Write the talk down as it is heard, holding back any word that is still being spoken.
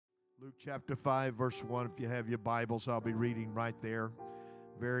Luke chapter 5, verse 1. If you have your Bibles, I'll be reading right there.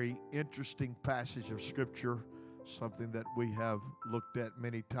 Very interesting passage of Scripture, something that we have looked at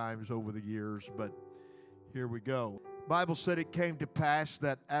many times over the years, but here we go. The Bible said it came to pass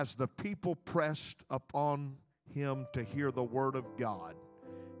that as the people pressed upon him to hear the word of God,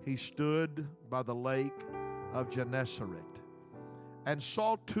 he stood by the lake of Gennesaret and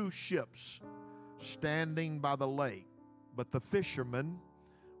saw two ships standing by the lake, but the fishermen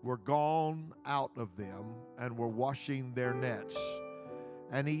were gone out of them and were washing their nets.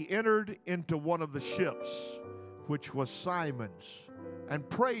 And he entered into one of the ships, which was Simon's, and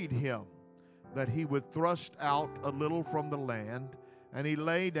prayed him that he would thrust out a little from the land. And he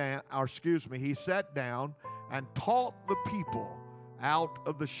sat down and taught the people out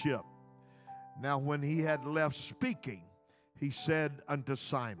of the ship. Now when he had left speaking, he said unto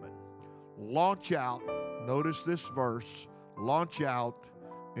Simon, launch out, notice this verse, launch out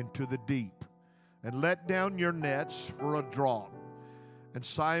into the deep, and let down your nets for a draught. And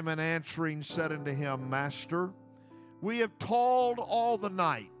Simon answering said unto him, Master, we have toiled all the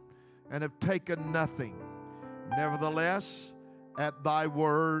night, and have taken nothing. Nevertheless, at thy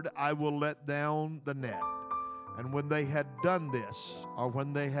word I will let down the net. And when they had done this, or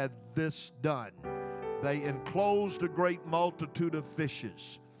when they had this done, they enclosed a great multitude of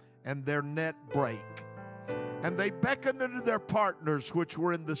fishes, and their net brake. And they beckoned unto their partners which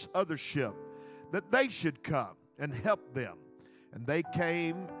were in this other ship, that they should come and help them. And they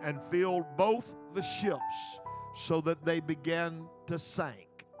came and filled both the ships, so that they began to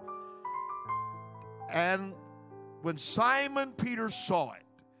sink. And when Simon Peter saw it,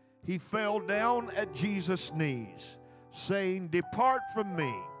 he fell down at Jesus' knees, saying, Depart from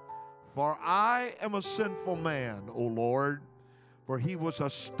me, for I am a sinful man, O Lord. For he was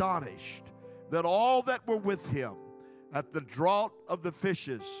astonished that all that were with him at the draught of the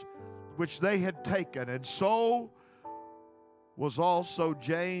fishes which they had taken, and so was also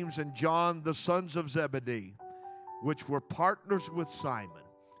James and John, the sons of Zebedee, which were partners with Simon.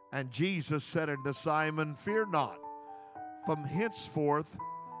 And Jesus said unto Simon, Fear not, from henceforth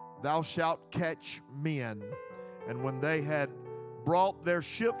thou shalt catch men. And when they had brought their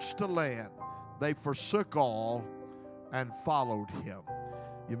ships to land, they forsook all and followed him.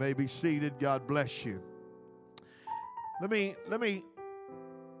 You may be seated. God bless you. Let me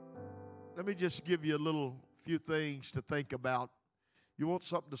just give you a few things to think about. You want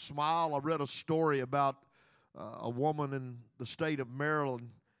something to smile? I read a story about a woman in the state of Maryland.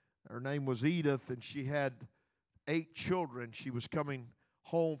 Her name was Edith, and she had 8 children. She was coming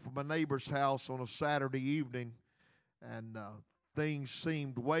home from a neighbor's house on a Saturday evening, and things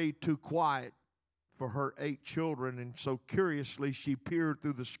seemed way too quiet for her 8 children, and so curiously she peered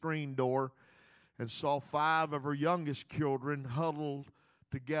through the screen door and saw 5 of her youngest children huddled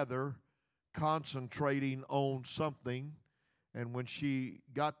together, concentrating on something. And when she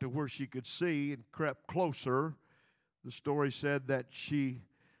got to where she could see and crept closer, the story said that she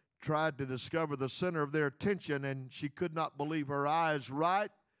tried to discover the center of their attention, and she could not believe her eyes.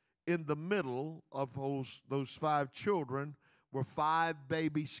 Right in the middle of those 5 children were 5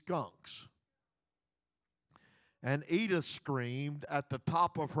 baby skunks. And Edith screamed at the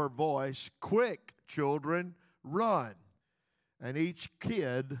top of her voice, Quick, children, run. And each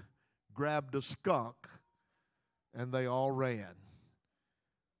kid grabbed a skunk, and they all ran.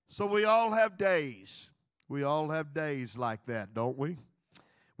 So we all have days. We all have days like that, don't we?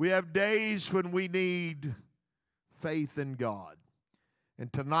 We have days when we need faith in God.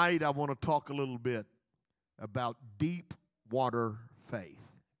 And tonight I want to talk a little bit about deep water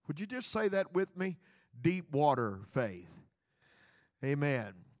faith. Would you just say that with me? Deep water faith.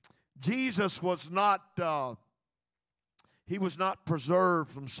 Amen. Jesus was not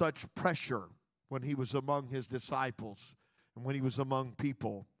preserved from such pressure when he was among his disciples and when he was among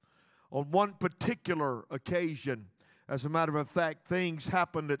people. On one particular occasion, as a matter of fact, things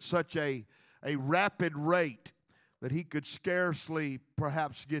happened at such a rapid rate that he could scarcely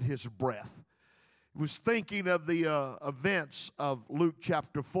perhaps get his breath. He was thinking of the events of Luke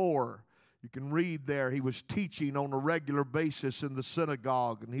chapter 4. You can read there. He was teaching on a regular basis in the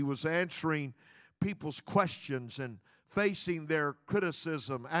synagogue, and he was answering people's questions and facing their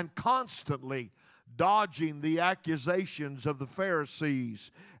criticism and constantly dodging the accusations of the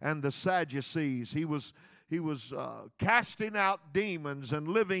Pharisees and the Sadducees. He was casting out demons and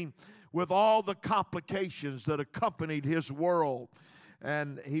living with all the complications that accompanied his world.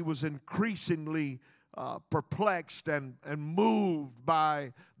 And he was increasingly perplexed and moved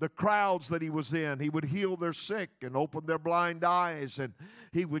by the crowds that he was in. He would heal their sick and open their blind eyes, and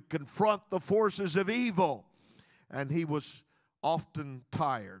he would confront the forces of evil. And he was often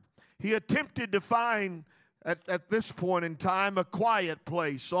tired. he attempted to find, at this point in time, a quiet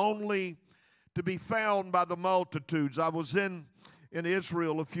place, only to be found by the multitudes. I was in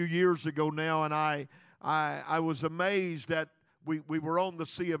Israel a few years ago now, and I was amazed that we were on the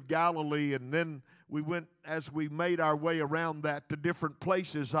Sea of Galilee, and then we went, as we made our way around that, to different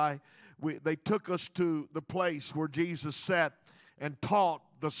places. They took us to the place where Jesus sat and taught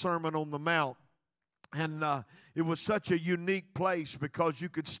the Sermon on the Mount. And it was such a unique place because you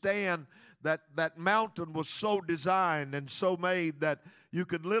could stand, that mountain was so designed and so made that you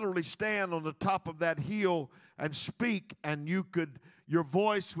could literally stand on the top of that hill and speak, and your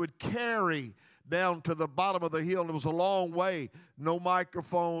voice would carry down to the bottom of the hill. It was a long way. No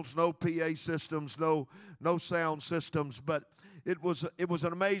microphones, no PA systems, no sound systems, but it was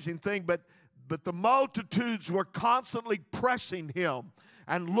an amazing thing. But the multitudes were constantly pressing him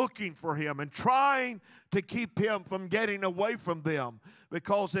and looking for him and trying to keep him from getting away from them,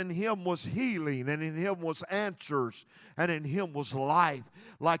 because in him was healing, and in him was answers, and in him was life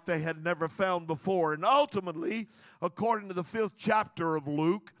like they had never found before. And ultimately, according to the 5th chapter of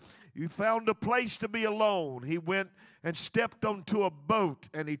Luke, he found a place to be alone. He went and stepped onto a boat,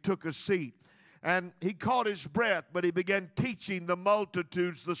 and he took a seat. And he caught his breath, but he began teaching the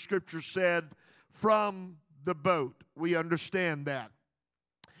multitudes, the scripture said, from the boat. We understand that.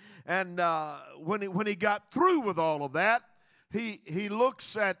 And when he got through with all of that, he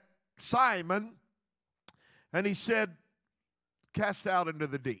looks at Simon, and he said, cast out into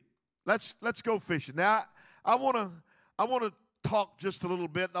the deep. Let's go fishing. Now, I want to talk just a little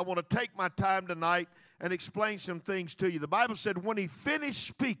bit. I want to take my time tonight and explain some things to you. The Bible said when he finished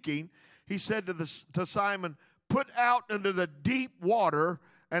speaking, he said to Simon, put out into the deep water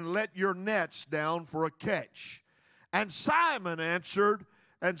and let your nets down for a catch. And Simon answered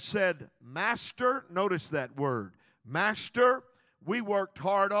and said, Master, notice that word, Master, we worked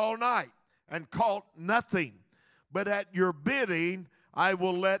hard all night and caught nothing, but at your bidding I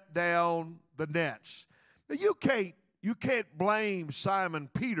will let down the nets. Now you can't blame Simon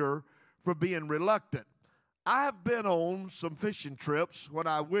Peter for being reluctant. I've been on some fishing trips when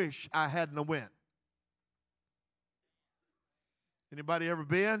I wish I hadn't went. Anybody ever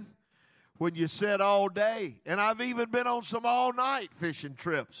been? When you sit all day. And I've even been on some all-night fishing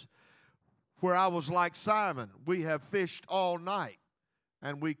trips where I was like Simon. We have fished all night,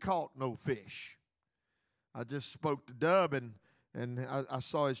 and we caught no fish. I just spoke to Dub, and I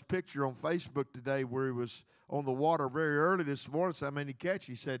saw his picture on Facebook today where he was on the water very early this morning. So how many catch?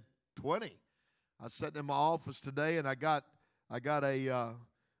 He said 20. I was sitting in my office today, and I got a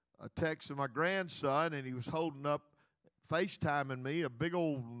text from my grandson, and he was holding up, FaceTiming me, a big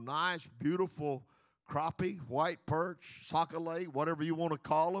old nice, beautiful crappie, white perch, sockeye, whatever you want to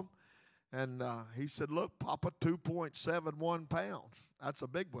call them. And he said, look, Papa, 2.71 pounds. That's a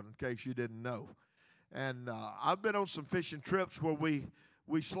big one, in case you didn't know. And I've been on some fishing trips where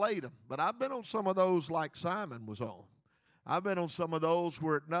we slayed them. But I've been on some of those like Simon was on. I've been on some of those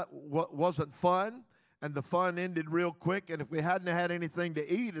where it wasn't fun, and the fun ended real quick. And if we hadn't had anything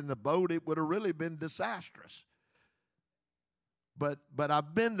to eat in the boat, it would have really been disastrous. But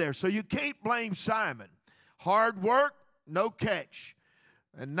I've been there. So you can't blame Simon. Hard work, no catch.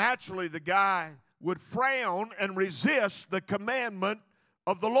 And naturally the guy would frown and resist the commandment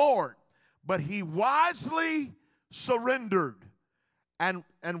of the Lord. But he wisely surrendered. And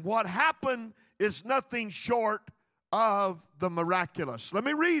what happened is nothing short of the miraculous. Let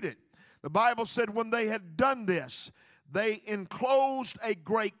me read it. The Bible said when they had done this, they enclosed a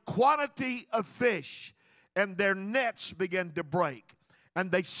great quantity of fish, and their nets began to break. And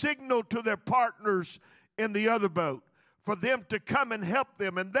they signaled to their partners in the other boat for them to come and help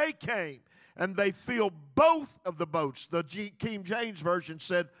them. And they came, and they filled both of the boats. The King James Version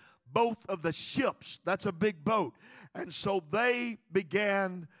said both of the ships. That's a big boat. And so they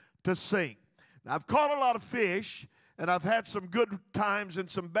began to sink. Now, I've caught a lot of fish, and I've had some good times and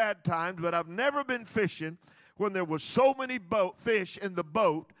some bad times, but I've never been fishing when there was so many fish in the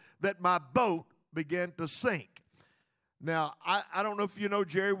boat that my boat began to sink. Now, I don't know if you know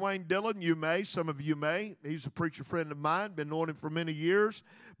Jerry Wayne Dillon. You may. Some of you may. He's a preacher friend of mine. Been knowing him for many years.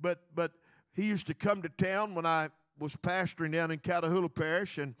 But he used to come to town when I was pastoring down in Catahoula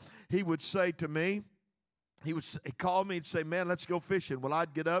Parish, and he would say to me, he'd call me and say, man, let's go fishing. Well,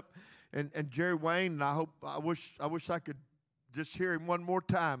 I'd get up, and Jerry Wayne, and I wish I could just hear him one more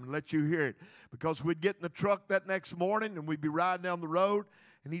time and let you hear it. Because we'd get in the truck that next morning, and we'd be riding down the road,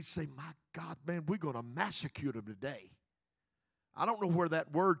 and he'd say, my God, man, we're going to massacre them today. I don't know where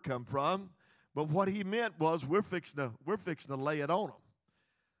that word come from, but what he meant was we're fixing to lay it on them.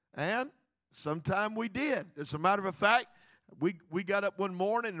 And sometime we did. As a matter of fact, We got up one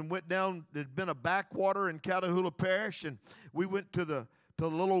morning and went down. There'd been a backwater in Catahoula Parish, and we went to the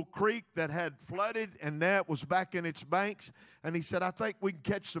little creek that had flooded, and that was back in its banks. And he said, "I think we can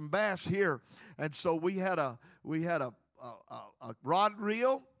catch some bass here." And so we had a rod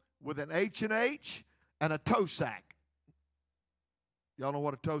reel with an H&H and a tow sack. Y'all know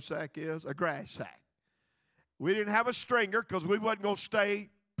what a tow sack is? A grass sack. We didn't have a stringer because we wasn't going to stay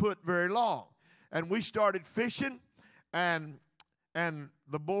put very long. And we started fishing, and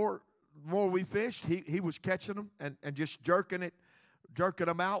the more we fished, he was catching them and just jerking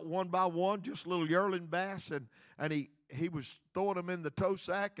them out one by one, just little yearling bass, and he was throwing them in the tow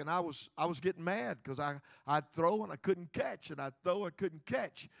sack, and I was getting mad because I'd throw and I couldn't catch, and I'd throw and couldn't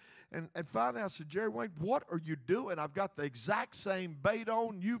catch. And finally I said, "Jerry Wayne, what are you doing? I've got the exact same bait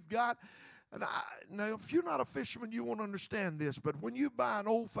on you've got." And now, if you're not a fisherman, you won't understand this, but when you buy an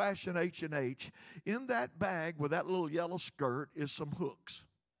old-fashioned H&H, in that bag with that little yellow skirt is some hooks.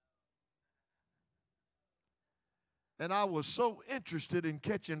 And I was so interested in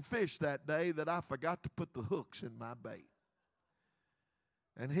catching fish that day that I forgot to put the hooks in my bait.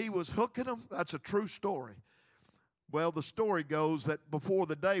 And he was hooking them. That's a true story. Well, the story goes that before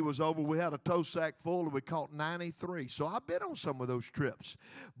the day was over, we had a tow sack full and we caught 93. So I've been on some of those trips.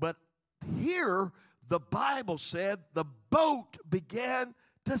 But here, the Bible said the boat began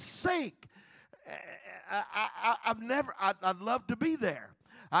to sink. I'd love to be there.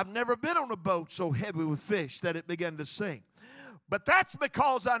 I've never been on a boat so heavy with fish that it began to sink. But that's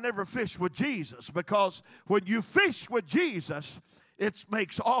because I never fished with Jesus. Because when you fish with Jesus, it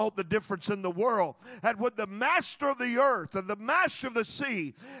makes all the difference in the world. And when the master of the earth and the master of the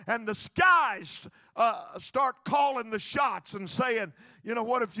sea and the skies start calling the shots and saying, "You know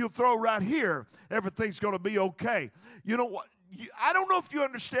what, if you throw right here, everything's going to be okay." You know what? I don't know if you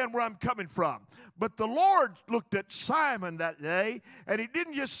understand where I'm coming from, but the Lord looked at Simon that day, and he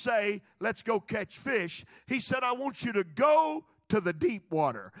didn't just say, "Let's go catch fish." He said, "I want you to go to the deep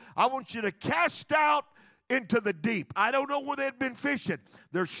water. I want you to cast out into the deep." I don't know where they'd been fishing.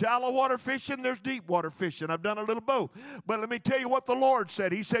 There's shallow water fishing, there's deep water fishing. I've done a little both. But let me tell you what the Lord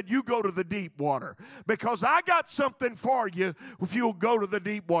said. He said, "You go to the deep water, because I got something for you if you'll go to the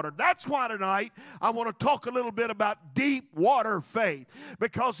deep water." That's why tonight I want to talk a little bit about deep water faith.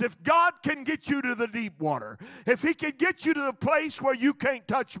 Because if God can get you to the deep water, if he can get you to the place where you can't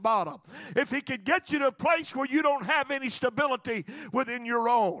touch bottom, if he can get you to a place where you don't have any stability within your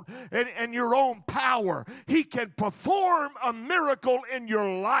own and your own power, he can perform a miracle in your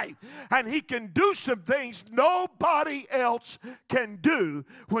life, and he can do some things nobody else can do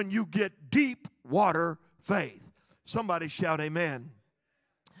when you get deep water faith. Somebody shout amen.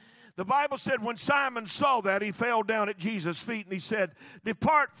 The Bible said when Simon saw that, he fell down at Jesus' feet and he said,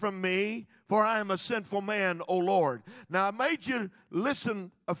 "Depart from me, for I am a sinful man, O Lord." Now, I made you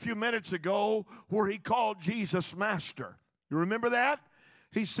listen a few minutes ago where he called Jesus Master. You remember that?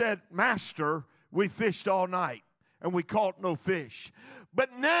 He said, "Master, we fished all night and we caught no fish."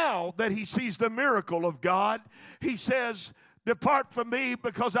 But now that he sees the miracle of God, he says, "Depart from me,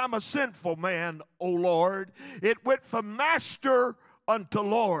 because I'm a sinful man, O Lord." It went from master unto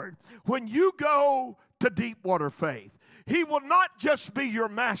Lord. When you go to deep water faith, he will not just be your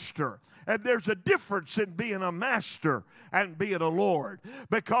master. And there's a difference in being a master and being a Lord,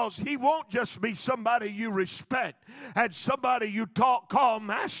 because he won't just be somebody you respect and somebody you call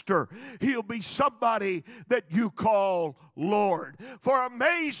master. He'll be somebody that you call Lord. For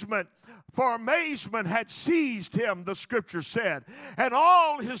amazement had seized him, the scripture said, and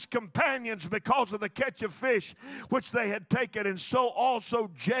all his companions, because of the catch of fish which they had taken. And so also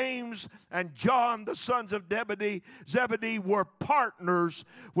James and John, the sons of Zebedee, were partners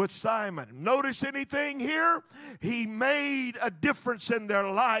with Simon. Notice anything here? He made a difference in their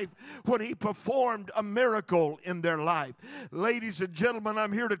life when he performed a miracle in their life. Ladies and gentlemen,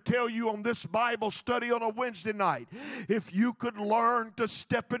 I'm here to tell you on this Bible study on a Wednesday night, if you could learn to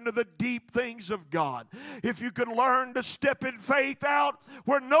step into the deep things of God, if you could learn to step in faith out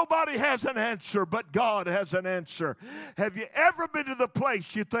where nobody has an answer but God has an answer. Have you ever been to the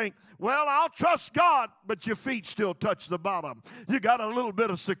place you think, "Well, I'll trust God," but your feet still touch the bottom? You got a little bit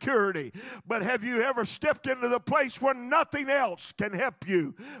of security. But have you ever stepped into the place where nothing else can help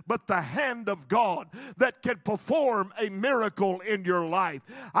you but the hand of God that can perform a miracle in your life?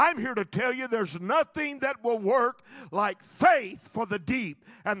 I'm here to tell you there's nothing that will work like faith for the deep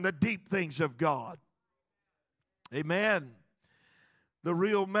and the deep things of God. Amen. The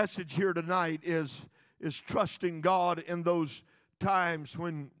real message here tonight is trusting God in those times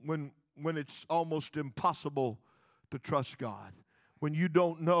when it's almost impossible to trust God, when you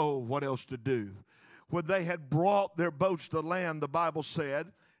don't know what else to do, when they had brought their boats to land, the Bible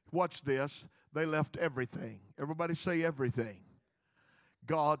said, watch this, they left everything. Everybody say everything.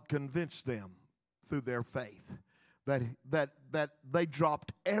 God convinced them through their faith that they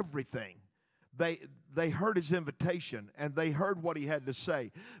dropped everything. They heard his invitation, and they heard what he had to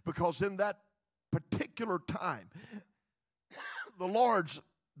say, because in that particular time, the Lord's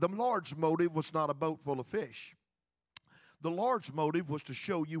motive was not a boat full of fish. The Lord's motive was to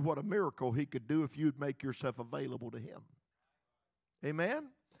show you what a miracle he could do if you'd make yourself available to him. Amen?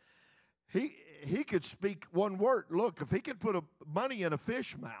 He could speak one word. Look, if he could put money in a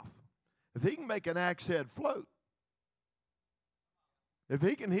fish mouth, if he can make an axe head float, if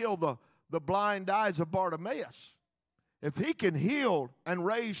he can heal the blind eyes of Bartimaeus, if he can heal and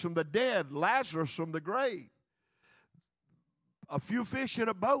raise from the dead Lazarus from the grave, a few fish in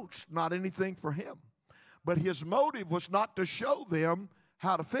a boat's not anything for him. But his motive was not to show them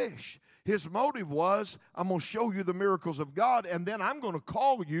how to fish. His motive was, I'm going to show you the miracles of God, and then I'm going to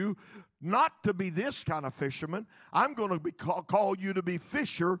call you not to be this kind of fisherman. I'm going to call you to be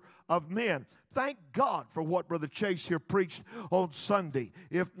fisher of men. Thank God for what Brother Chase here preached on Sunday.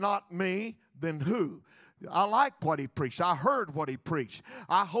 If not me, then who? I like what he preached. I heard what he preached.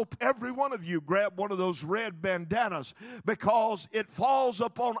 I hope every one of you grab one of those red bandanas, because it falls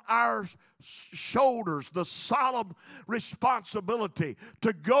upon our shoulders the solemn responsibility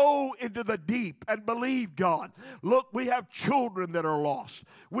to go into the deep and believe God. Look, we have children that are lost.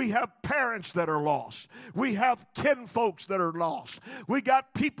 We have parents that are lost. We have kinfolks that are lost. We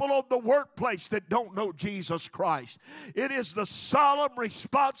got people on the workplace that don't know Jesus Christ. It is the solemn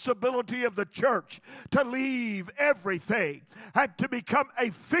responsibility of the church to leave everything and to become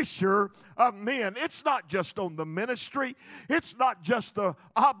a fisher of men. It's not just on the ministry. It's not just the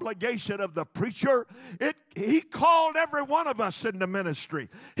obligation of the preacher. He called every one of us into ministry.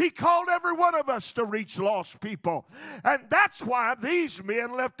 He called every one of us to reach lost people. And that's why these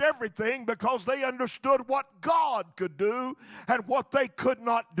men left everything, because they understood what God could do and what they could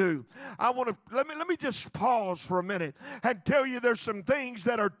not do. Let me just pause for a minute and tell you there's some things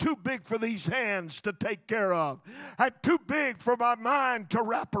that are too big for these hands to take care of and too big for my mind to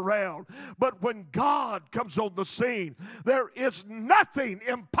wrap around. But when God comes on the scene, there is nothing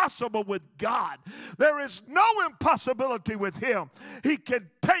impossible with God. There is no impossibility with him. He can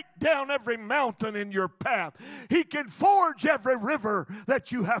take down every mountain in your path. He can forge every river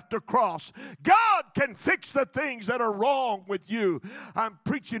that you have to cross. God can fix the things that are wrong with you. I'm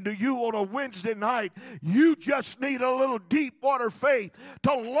preaching to you on a Wednesday night. You just need a little deep water faith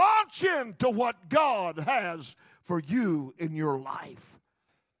to launch into what God has for you in your life.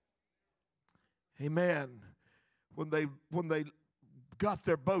 Amen. When they got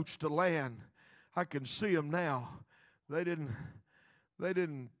their boats to land, I can see them now. They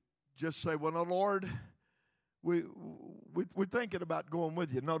didn't just say, well, no, Lord, we're thinking about going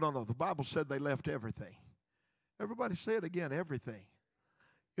with you. No. The Bible said they left everything. Everybody say it again, everything.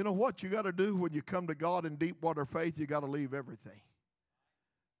 You know what you got to do when you come to God in deep water faith? You got to leave everything.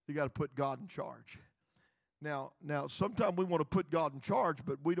 You got to put God in charge. Now, sometimes we want to put God in charge,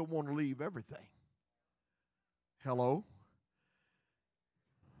 but we don't want to leave everything. Hello?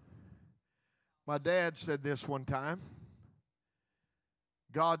 My dad said this one time: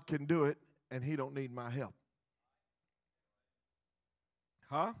 God can do it, and he don't need my help.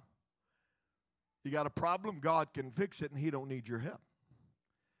 Huh? You got a problem, God can fix it, and he don't need your help.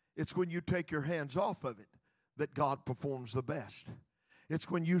 It's when you take your hands off of it that God performs the best. It's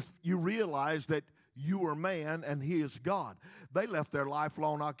when you realize that you are man and he is God. They left their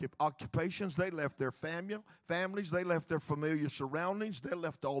lifelong occupations. They left their families. They left their familiar surroundings. They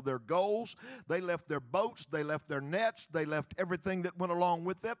left all their goals. They left their boats. They left their nets. They left everything that went along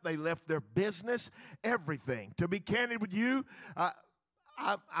with that. They left their business, everything. To be candid with you,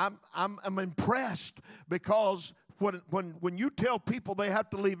 I'm impressed, because when you tell people they have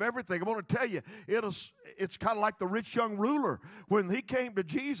to leave everything, I want to tell you, it's kind of like the rich young ruler. When he came to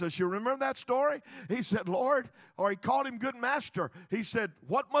Jesus, you remember that story? He said, Lord, or he called him good master. He said,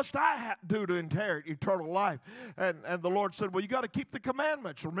 what must I do to inherit eternal life? And the Lord said, well, you got to keep the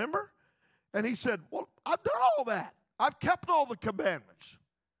commandments, remember? And he said, well, I've done all that. I've kept all the commandments.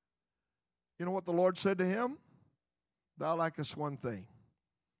 You know what the Lord said to him? Thou lackest one thing,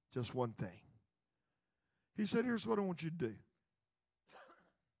 just one thing. He said, here's what I want you to do.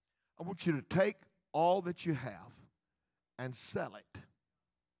 I want you to take all that you have and sell it.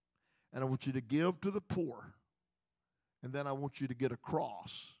 And I want you to give to the poor. And then I want you to get a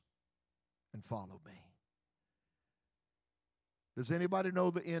cross and follow me. Does anybody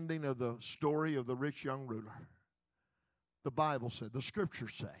know the ending of the story of the rich young ruler? The Bible said, the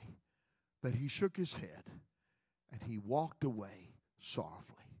scriptures say, that he shook his head and he walked away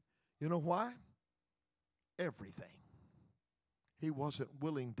sorrowfully. You know why? Everything. He wasn't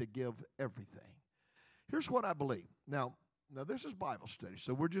willing to give everything. Here's what I believe. Now this is Bible study,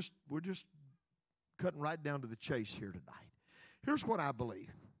 so we're just cutting right down to the chase here tonight. Here's what I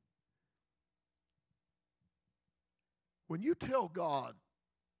believe. When you tell God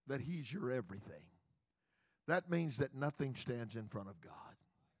that he's your everything, that means that nothing stands in front of God.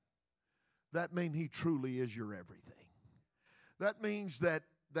 That means he truly is your everything. That means that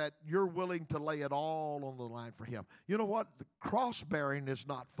you're willing to lay it all on the line for him. You know what? The cross bearing is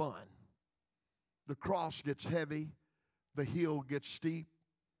not fun. The cross gets heavy. The hill gets steep.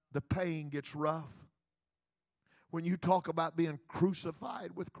 The pain gets rough. When you talk about being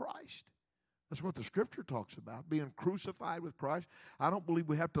crucified with Christ, that's what the scripture talks about, being crucified with Christ. I don't believe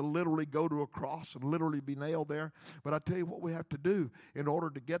we have to literally go to a cross and literally be nailed there. But I tell you what we have to do in order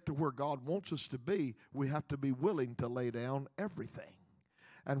to get to where God wants us to be, we have to be willing to lay down everything.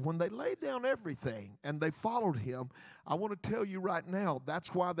 And when they laid down everything and they followed him, I want to tell you right now,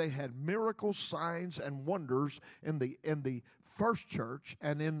 that's why they had miracles, signs, and wonders in the first church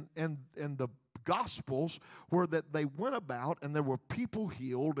and in the Gospels, where that they went about and there were people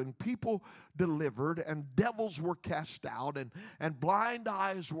healed and people delivered and devils were cast out and blind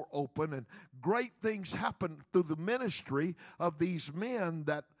eyes were open and great things happened through the ministry of these men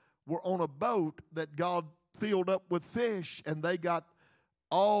that were on a boat that God filled up with fish, and they got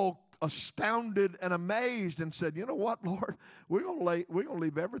all astounded and amazed and said, you know what, Lord, we're gonna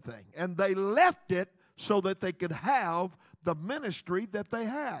leave everything. And they left it so that they could have the ministry that they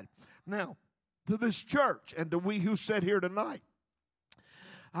had. Now, to this church and to we who sit here tonight,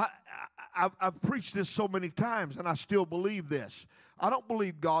 I've preached this so many times, and I still believe this. I don't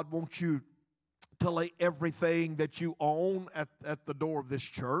believe God wants you to lay everything that you own at the door of this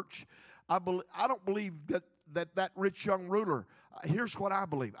church. I don't believe that rich young ruler. Here's what I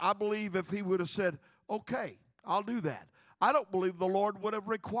believe. I believe if he would have said, okay, I'll do that, I don't believe the Lord would have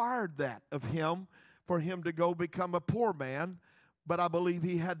required that of him for him to go become a poor man. But I believe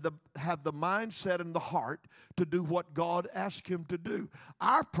he had to have the mindset and the heart to do what God asked him to do.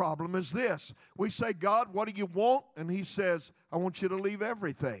 Our problem is this. We say, God, what do you want? And he says, I want you to leave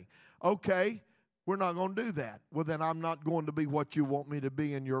everything. Okay, we're not going to do that. Well, then I'm not going to be what you want me to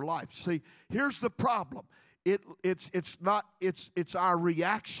be in your life. See, here's the problem. It's our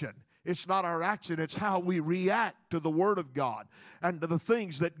reaction. It's not our action. It's how we react to the Word of God and to the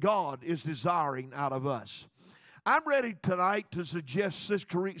things that God is desiring out of us. I'm ready tonight to suggest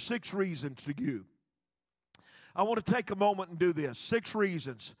six reasons to you. I want to take a moment and do this. 6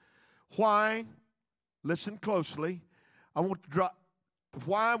 reasons why, listen closely,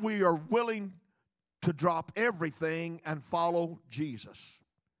 why we are willing to drop everything and follow Jesus.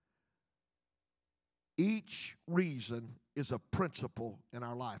 Each reason is a principle in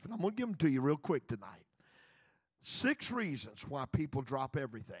our life. And I'm going to give them to you real quick tonight. 6 reasons why people drop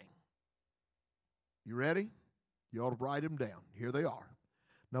everything. You ready? You ought to write them down. Here they are.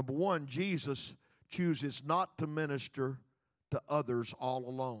 Number 1, Jesus chooses not to minister to others all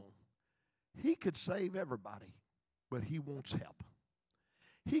alone. He could save everybody, but he wants help.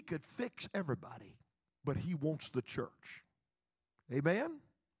 He could fix everybody, but he wants the church. Amen?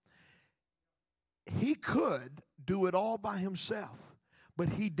 He could do it all by himself, but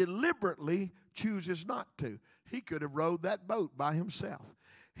he deliberately chooses not to. He could have rowed that boat by himself.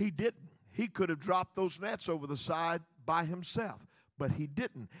 He didn't. He could have dropped those nets over the side by himself, but he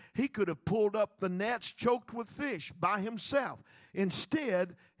didn't. He could have pulled up the nets choked with fish by himself.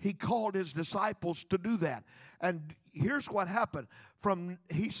 Instead, he called his disciples to do that. And here's what happened.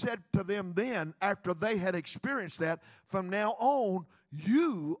 He said to them then, after they had experienced that, from now on,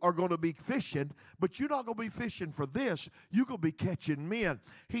 you are going to be fishing, but you're not going to be fishing for this. You're going to be catching men.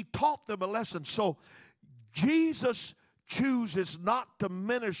 He taught them a lesson. So Jesus chooses not to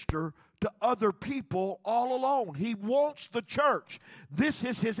minister to other people all alone. He wants the church. This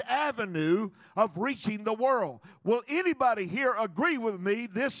is his avenue of reaching the world. Will anybody here agree with me?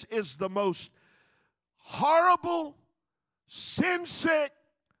 This is the most horrible, sin-sick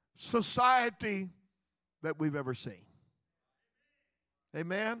society that we've ever seen.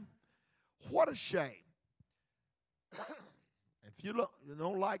 Amen? What a shame. If you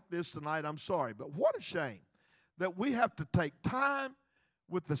don't like this tonight, I'm sorry, but what a shame that we have to take time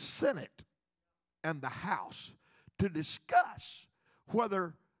with the Senate and the House to discuss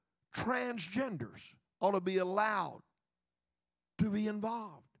whether transgenders ought to be allowed to be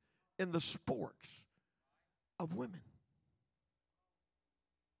involved in the sports of women.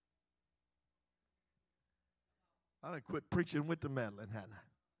 I done quit preaching with the meddling, hadn't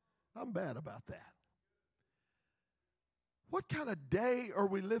I? I'm bad about that. What kind of day are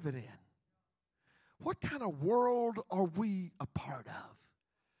we living in? What kind of world are we a part of?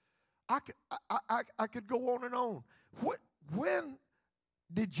 I could go on and on. When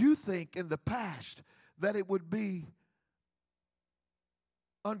did you think in the past that it would be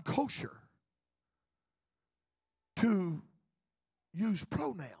unkosher to use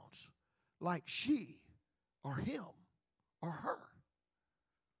pronouns like she or him or her?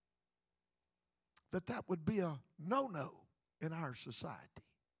 That would be a no-no in our society.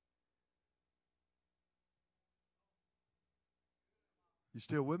 You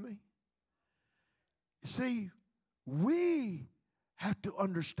still with me? You see, we have to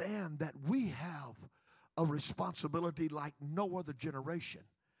understand that we have a responsibility like no other generation.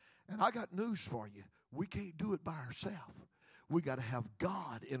 And I got news for you. We can't do it by ourselves. We got to have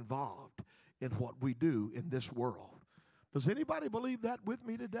God involved in what we do in this world. Does anybody believe that with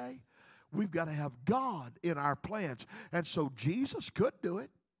me today? We've got to have God in our plans. And so Jesus could do it.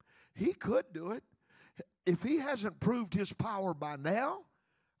 He could do it. If he hasn't proved his power by now,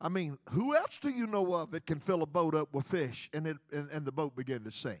 I mean, who else do you know of that can fill a boat up with fish and the boat begin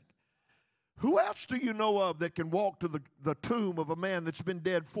to sink? Who else do you know of that can walk to the tomb of a man that's been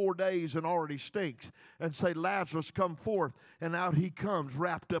dead 4 days and already stinks and say, Lazarus, come forth, and out he comes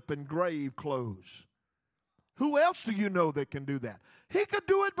wrapped up in grave clothes? Who else do you know that can do that? He could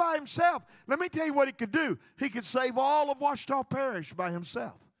do it by himself. Let me tell you what he could do. He could save all of Ouachita Parish by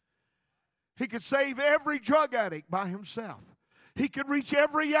himself. He could save every drug addict by himself. He could reach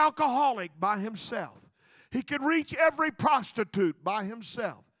every alcoholic by himself. He could reach every prostitute by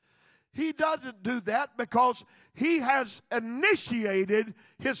himself. He doesn't do that because he has initiated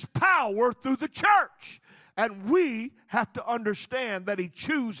his power through the church. And we have to understand that he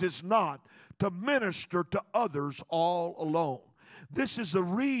chooses not to minister to others all alone. This is the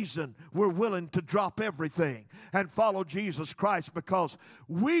reason we're willing to drop everything and follow Jesus Christ, because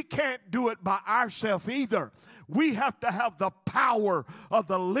we can't do it by ourselves either. We have to have the power of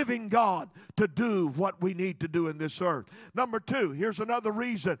the living God to do what we need to do in this earth. Number two, here's another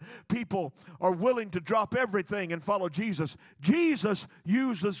reason people are willing to drop everything and follow Jesus. Jesus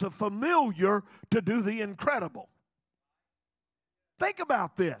uses the familiar to do the incredible. Think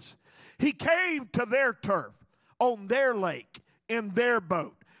about this. He came to their turf, on their lake, in their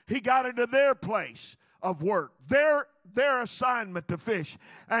boat. He got into their place of work, their assignment to fish,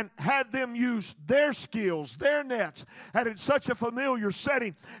 and had them use their skills, their nets. And in such a familiar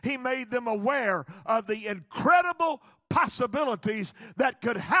setting, he made them aware of the incredible possibilities that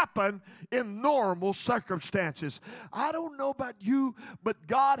could happen in normal circumstances. I don't know about you, but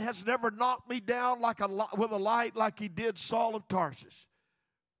God has never knocked me down with a light like he did Saul of Tarsus.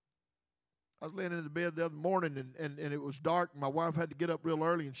 I was laying in the bed the other morning, and it was dark. My wife had to get up real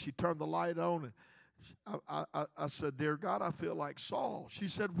early, and she turned the light on. And I said, Dear God, I feel like Saul. She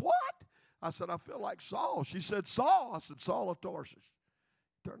said, What? I said, I feel like Saul. She said, Saul. I said, Saul of Tarsus.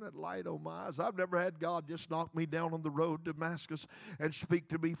 Turn that light on my eyes. I've never had God just knock me down on the road to Damascus and speak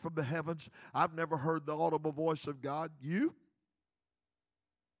to me from the heavens. I've never heard the audible voice of God. You?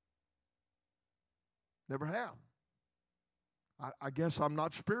 Never have. I guess I'm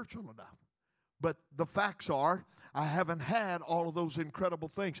not spiritual enough. But the facts are, I haven't had all of those incredible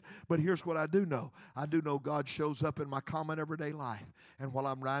things. But here's what I do know. I do know God shows up in my common everyday life. And while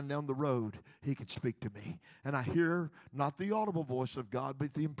I'm riding down the road, he can speak to me. And I hear not the audible voice of God,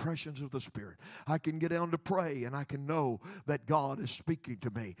 but the impressions of the Spirit. I can get down to pray, and I can know that God is speaking to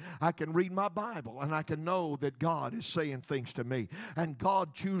me. I can read my Bible, and I can know that God is saying things to me. And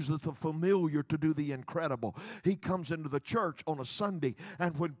God chooses the familiar to do the incredible. He comes into the church on a Sunday,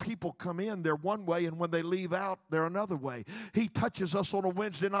 and when people come in, they're one way, and when they leave out, they're another way. He touches us on a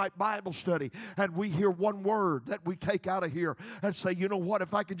Wednesday night Bible study, and we hear one word that we take out of here and say, you know what,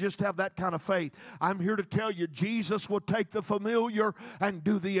 if I could just have that kind of faith. I'm here to tell you, Jesus will take the familiar and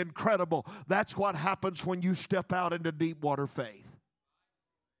do the incredible. That's what happens when you step out into deep water faith.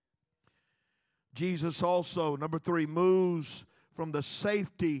 Jesus also, number three, moves from the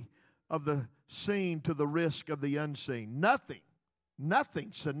safety of the seen to the risk of the unseen.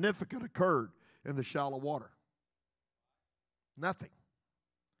 Nothing significant occurred in the shallow water. Nothing.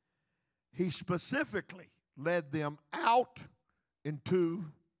 He specifically led them out into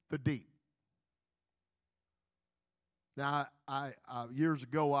the deep. Now, I years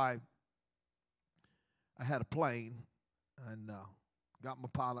ago, I had a plane and got my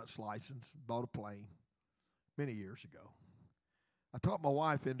pilot's license, bought a plane many years ago. I talked my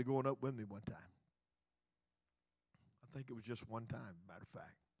wife into going up with me one time. I think it was just one time, matter of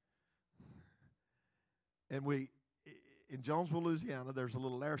fact. And in Jonesville, Louisiana, there's a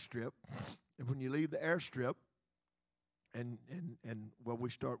little airstrip. And when you leave the airstrip, and well,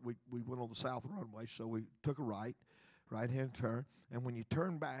 we went on the south runway, so we took a right-hand turn. And when you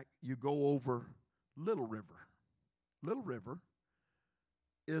turn back, you go over Little River. Little River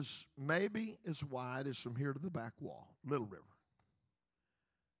is maybe as wide as from here to the back wall. Little River.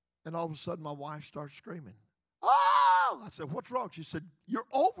 And all of a sudden, my wife starts screaming, "Oh!" I said, "What's wrong?" She said, "You're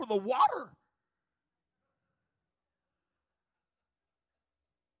over the water."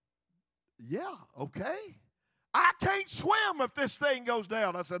 Yeah, okay. I can't swim if this thing goes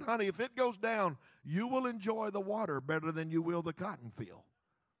down. I said, "Honey, if it goes down, you will enjoy the water better than you will the cotton field."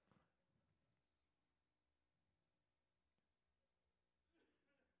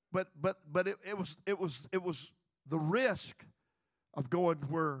 But it was the risk of going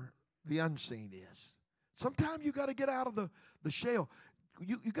where the unseen is. Sometimes you got to get out of the shell.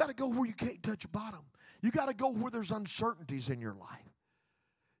 You got to go where you can't touch bottom. You got to go where there's uncertainties in your life.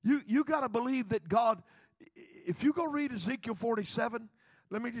 You got to believe that God, if you go read Ezekiel 47,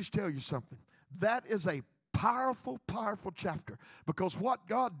 let me just tell you something. That is a powerful, powerful chapter, because what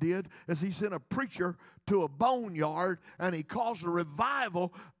God did is he sent a preacher to a boneyard, and he caused a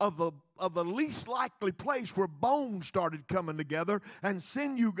revival of the least likely place where bones started coming together, and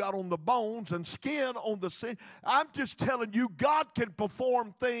sinew got on the bones and skin on the sin. I'm just telling you, God can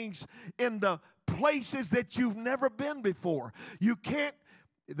perform things in the places that you've never been before. You can't.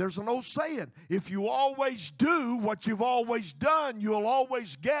 There's an old saying, if you always do what you've always done, you'll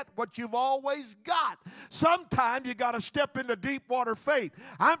always get what you've always got. Sometimes you got to step into deep water faith.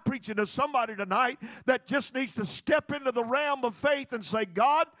 I'm preaching to somebody tonight that just needs to step into the realm of faith and say,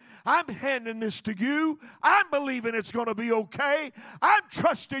 "God, I'm handing this to you. I'm believing it's going to be okay. I'm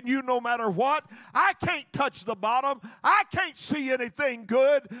trusting you no matter what. I can't touch the bottom. I can't see anything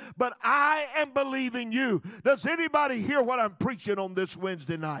good, but I am believing you." Does anybody hear what I'm preaching on this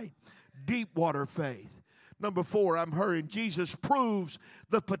Wednesday night? Deep water faith. Number 4, I'm hurrying. Jesus proves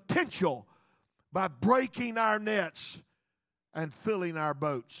the potential by breaking our nets and filling our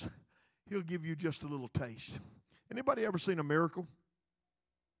boats. He'll give you just a little taste. Anybody ever seen a miracle?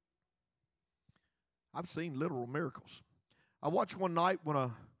 I've seen literal miracles. I watched one night when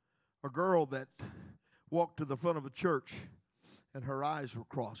a girl that walked to the front of a church and her eyes were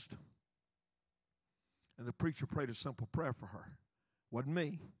crossed. And the preacher prayed a simple prayer for her. Wasn't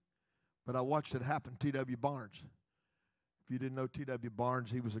me, but I watched it happen. T.W. Barnes. If you didn't know T.W.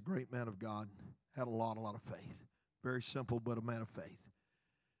 Barnes, he was a great man of God. Had a lot of faith. Very simple, but a man of faith.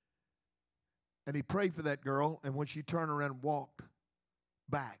 And he prayed for that girl, and when she turned around and walked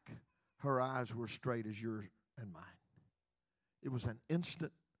back, her eyes were straight as yours and mine. It was an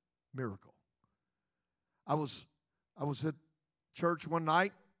instant miracle. I was at church one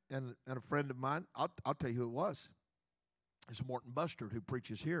night, and a friend of mine, I'll tell you who it was. It's Morton Bustard, who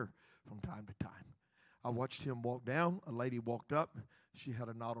preaches here from time to time. I watched him walk down. A lady walked up. She had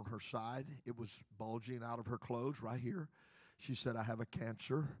a knot on her side. It was bulging out of her clothes right here. She said, "I have a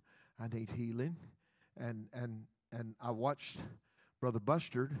cancer. I need healing." And I watched Brother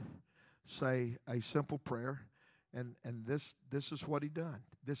Bustard say a simple prayer, and this is what he done.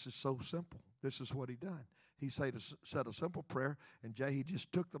 This is so simple. This is what he done. He said a simple prayer, and he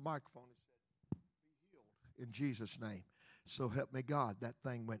just took the microphone and said, "Be healed in Jesus' name. So help me God." That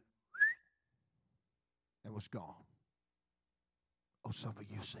thing went and was gone. Oh, some of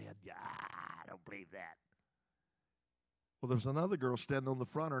you said, "Yeah, I don't believe that." Well, there's another girl standing on the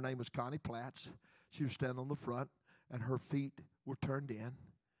front. Her name was Connie Platts. She was standing on the front, and her feet were turned in.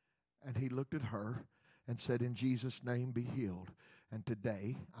 And he looked at her and said, "In Jesus' name, be healed." And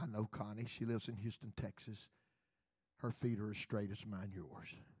today, I know Connie. She lives in Houston, Texas. Her feet are as straight as mine,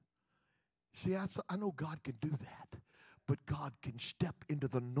 yours. See, I know God can do that. But God can step into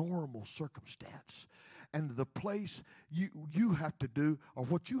the normal circumstance. And the place you have to do, or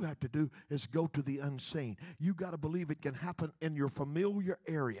what you have to do, is go to the unseen. You got to believe it can happen in your familiar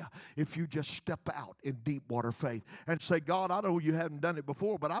area if you just step out in deep water faith and say, "God, I know you haven't done it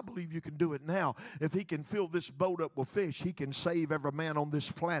before, but I believe you can do it now. If he can fill this boat up with fish, he can save every man on this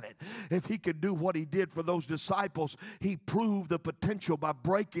planet. If he could do what he did for those disciples, he proved the potential by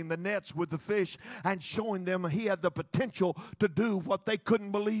breaking the nets with the fish and showing them he had the potential to do what they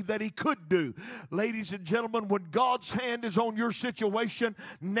couldn't believe that he could do." Ladies and gentlemen, when God's hand is on your situation,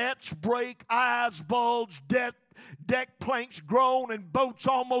 nets break, eyes bulge, deck planks groan, and boats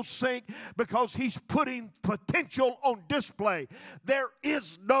almost sink, because he's putting potential on display. There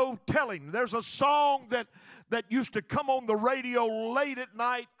is no telling. There's a song that that used to come on the radio late at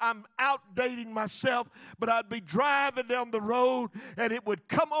night. I'm outdating myself, but I'd be driving down the road and it would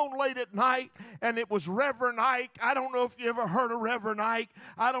come on late at night, and it was Reverend Ike. I don't know if you ever heard of Reverend Ike.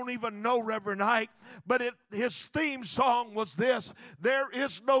 I don't even know Reverend Ike, but his theme song was this: there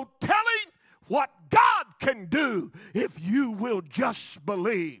is no telling what God can do if you will just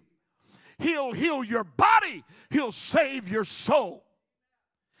believe. He'll heal your body. He'll save your soul.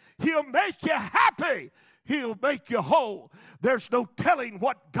 He'll make you happy. He'll make you whole. There's no telling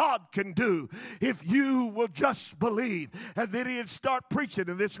what God can do if you will just believe. And then he'd start preaching,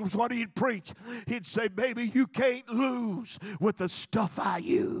 and this was what he'd preach. He'd say, baby, you can't lose with the stuff I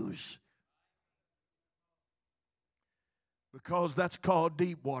use. Because that's called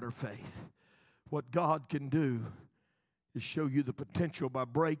deep water faith. What God can do is show you the potential by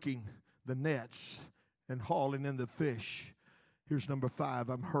breaking the nets and hauling in the fish. Here's number 5.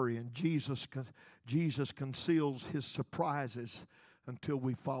 I'm hurrying. Jesus conceals his surprises until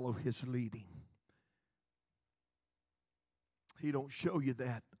we follow his leading. He don't show you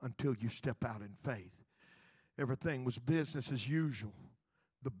that until you step out in faith. Everything was business as usual.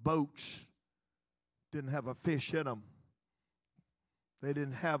 The boats didn't have a fish in them. They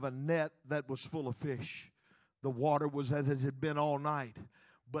didn't have a net that was full of fish. The water was as it had been all night.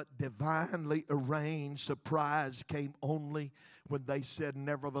 But divinely arranged surprise came only when they said,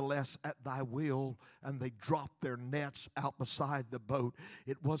 nevertheless, at thy will, and they dropped their nets out beside the boat.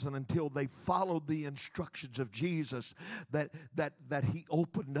 It wasn't until they followed the instructions of Jesus that he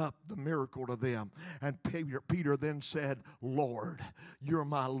opened up the miracle to them. And Peter then said, Lord, you're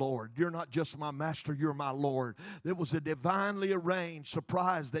my Lord. You're not just my master, you're my Lord. There was a divinely arranged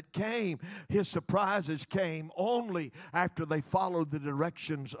surprise that came. His surprises came only after they followed the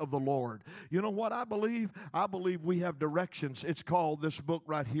directions of the Lord. You know what I believe? I believe we have directions. It's called this book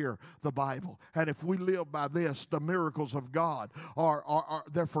right here, the Bible. And if we live by this, the miracles of God are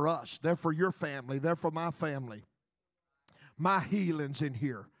they're for us. They're for your family. They're for my family. My healing's in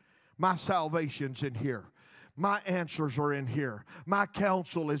here. My salvation's in here. My answers are in here. My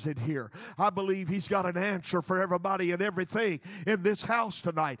counsel is in here. I believe he's got an answer for everybody and everything in this house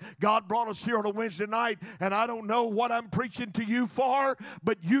tonight. God brought us here on a Wednesday night, and I don't know what I'm preaching to you for,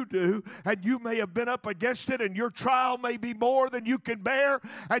 but you do. And you may have been up against it, and your trial may be more than you can bear,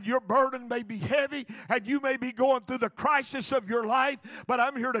 and your burden may be heavy, and you may be going through the crisis of your life. But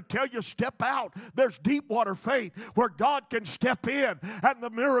I'm here to tell you, step out. There's deep water faith where God can step in, and the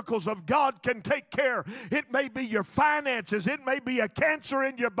miracles of God can take care. It may be your finances. It may be a cancer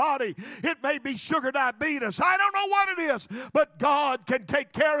in your body. It may be sugar diabetes. I don't know what it is, but God can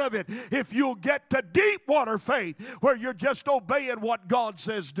take care of it if you'll get to deep water faith where you're just obeying what God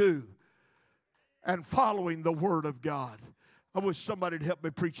says do and following the Word of God. I wish somebody would help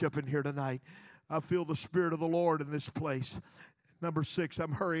me preach up in here tonight. I feel the Spirit of the Lord in this place. Number 6,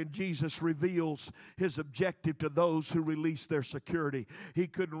 I'm hurrying. Jesus reveals his objective to those who release their security. He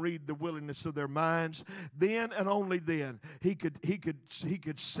couldn't read the willingness of their minds. Then and only then he could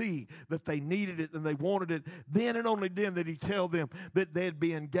see that they needed it and they wanted it. Then and only then did he tell them that they'd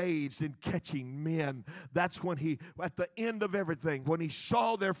be engaged in catching men. That's when he, at the end of everything, when he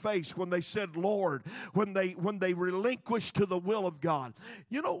saw their face, when they said, Lord, when they relinquished to the will of God.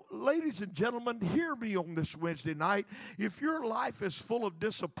 You know, ladies and gentlemen, hear me on this Wednesday night. If your life is full of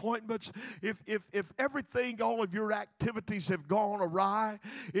disappointments, if everything, all of your activities have gone awry,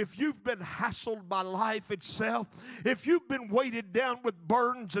 if you've been hassled by life itself, if you've been weighted down with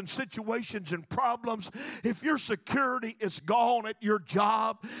burdens and situations and problems, if your security is gone at your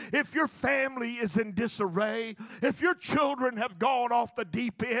job, if your family is in disarray, if your children have gone off the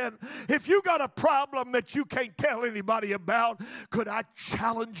deep end, if you got a problem that you can't tell anybody about, could I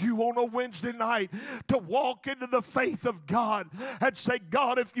challenge you on a Wednesday night to walk into the faith of God and say,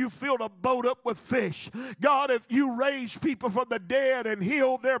 God, if you filled a boat up with fish, God, if you raised people from the dead and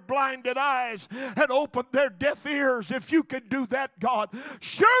healed their blinded eyes and opened their deaf ears, if you can do that, God,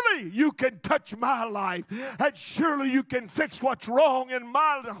 surely you can touch my life, and surely you can fix what's wrong in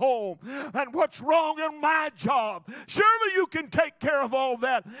my home and what's wrong in my job. Surely you can take care of all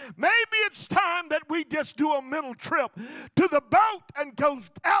that. Maybe it's time that we just do a mental trip to the boat and go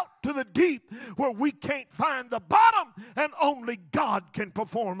out to the deep where we can't find the bottom, and only God can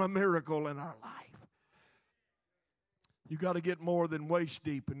perform a miracle in our life. You got to get more than waist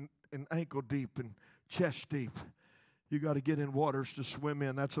deep and ankle deep and chest deep. You got to get in waters to swim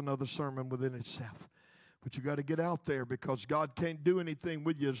in. That's another sermon within itself. But you got to get out there, because God can't do anything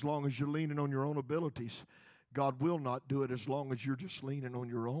with you as long as you're leaning on your own abilities. God will not do it as long as you're just leaning on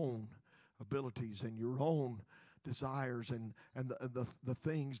your own abilities and your own desires and the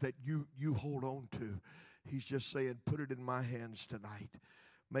things that you hold on to. He's just saying, put it in my hands tonight.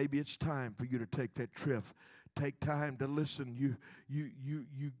 Maybe it's time for you to take that trip. Take time to listen.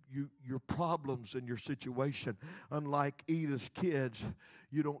 Your problems and your situation. Unlike Edith's kids,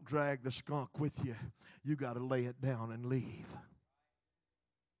 you don't drag the skunk with you. You got to lay it down and leave.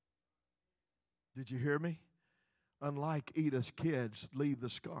 Did you hear me? Unlike Edith's kids, leave the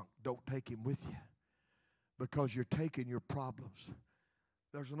skunk. Don't take him with you, because you're taking your problems.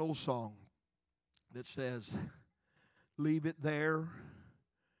 There's an old song that says, leave it there,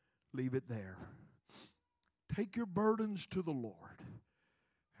 leave it there. Take your burdens to the Lord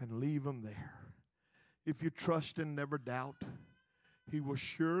and leave them there. If you trust and never doubt, He will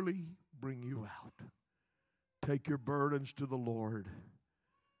surely bring you out. Take your burdens to the Lord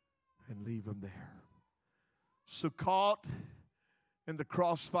and leave them there. So caught in the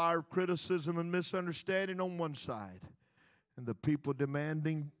crossfire of criticism and misunderstanding on one side, and the people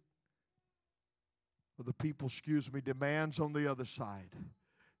demands on the other side,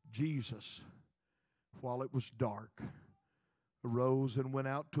 Jesus, while it was dark, arose and went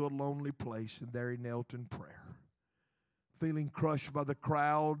out to a lonely place, and there He knelt in prayer. Feeling crushed by the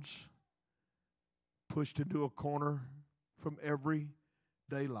crowds, pushed into a corner from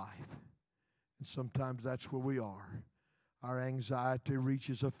everyday life. And sometimes that's where we are. Our anxiety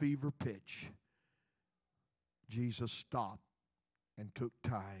reaches a fever pitch. Jesus stopped and took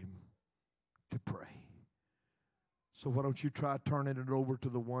time to pray. So why don't you try turning it over to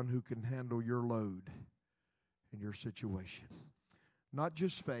the one who can handle your load in your situation? Not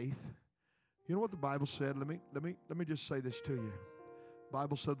just faith. You know what the Bible said? Let me just say this to you. The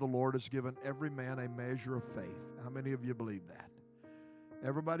Bible said the Lord has given every man a measure of faith. How many of you believe that?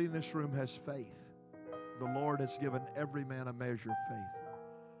 Everybody in this room has faith. The Lord has given every man a measure of faith.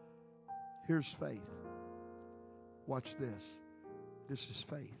 Here's faith. Watch this. This is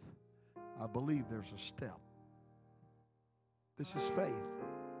faith. I believe there's a step. This is faith.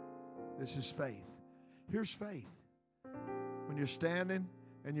 This is faith. Here's faith. When you're standing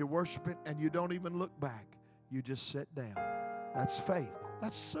and you're worshiping and you don't even look back, you just sit down. That's faith.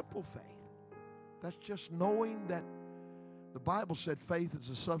 That's simple faith. That's just knowing that the Bible said faith is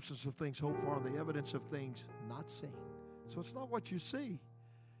the substance of things hoped for, the evidence of things not seen. So it's not what you see.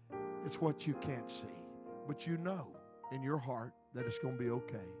 It's what you can't see. But you know in your heart that it's going to be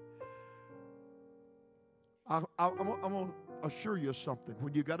okay. I'm going to assure you of something.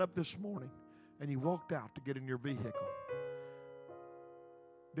 When you got up this morning and you walked out to get in your vehicle,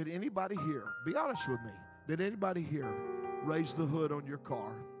 did anybody here, be honest with me, did anybody here raise the hood on your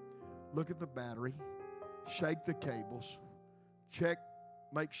car, look at the battery, shake the cables, check,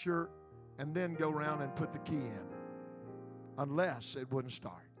 make sure, and then go around and put the key in? Unless it wouldn't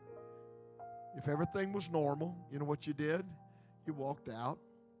start. If everything was normal, you know what you did? You walked out,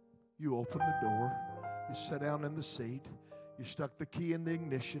 you opened the door, you sat down in the seat, you stuck the key in the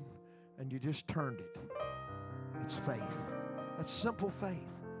ignition, and you just turned it. It's faith. That's simple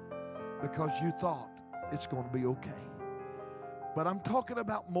faith, because you thought it's going to be okay. But I'm talking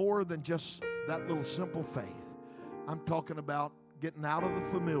about more than just that little simple faith. I'm talking about getting out of the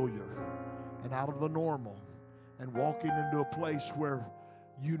familiar and out of the normal and walking into a place where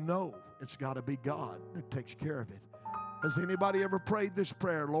you know it's got to be God that takes care of it. Has anybody ever prayed this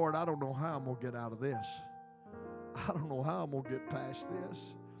prayer? Lord, I don't know how I'm going to get out of this. I don't know how I'm going to get past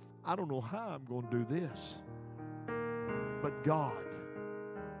this. I don't know how I'm going to do this. But God,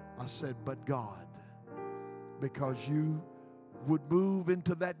 I said, but God, because you would move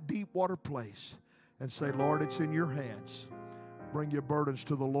into that deep water place and say, Lord, it's in your hands. Bring your burdens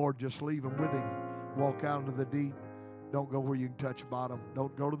to the Lord. Just leave them with Him. Walk out into the deep. Don't go where you can touch bottom.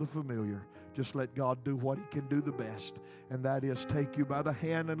 Don't go to the familiar. Just let God do what He can do the best, and that is take you by the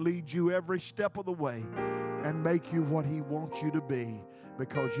hand and lead you every step of the way and make you what He wants you to be,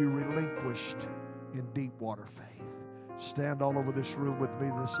 because you relinquished in deep water faith. Stand all over this room with me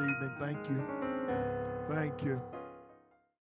this evening. Thank you. Thank you.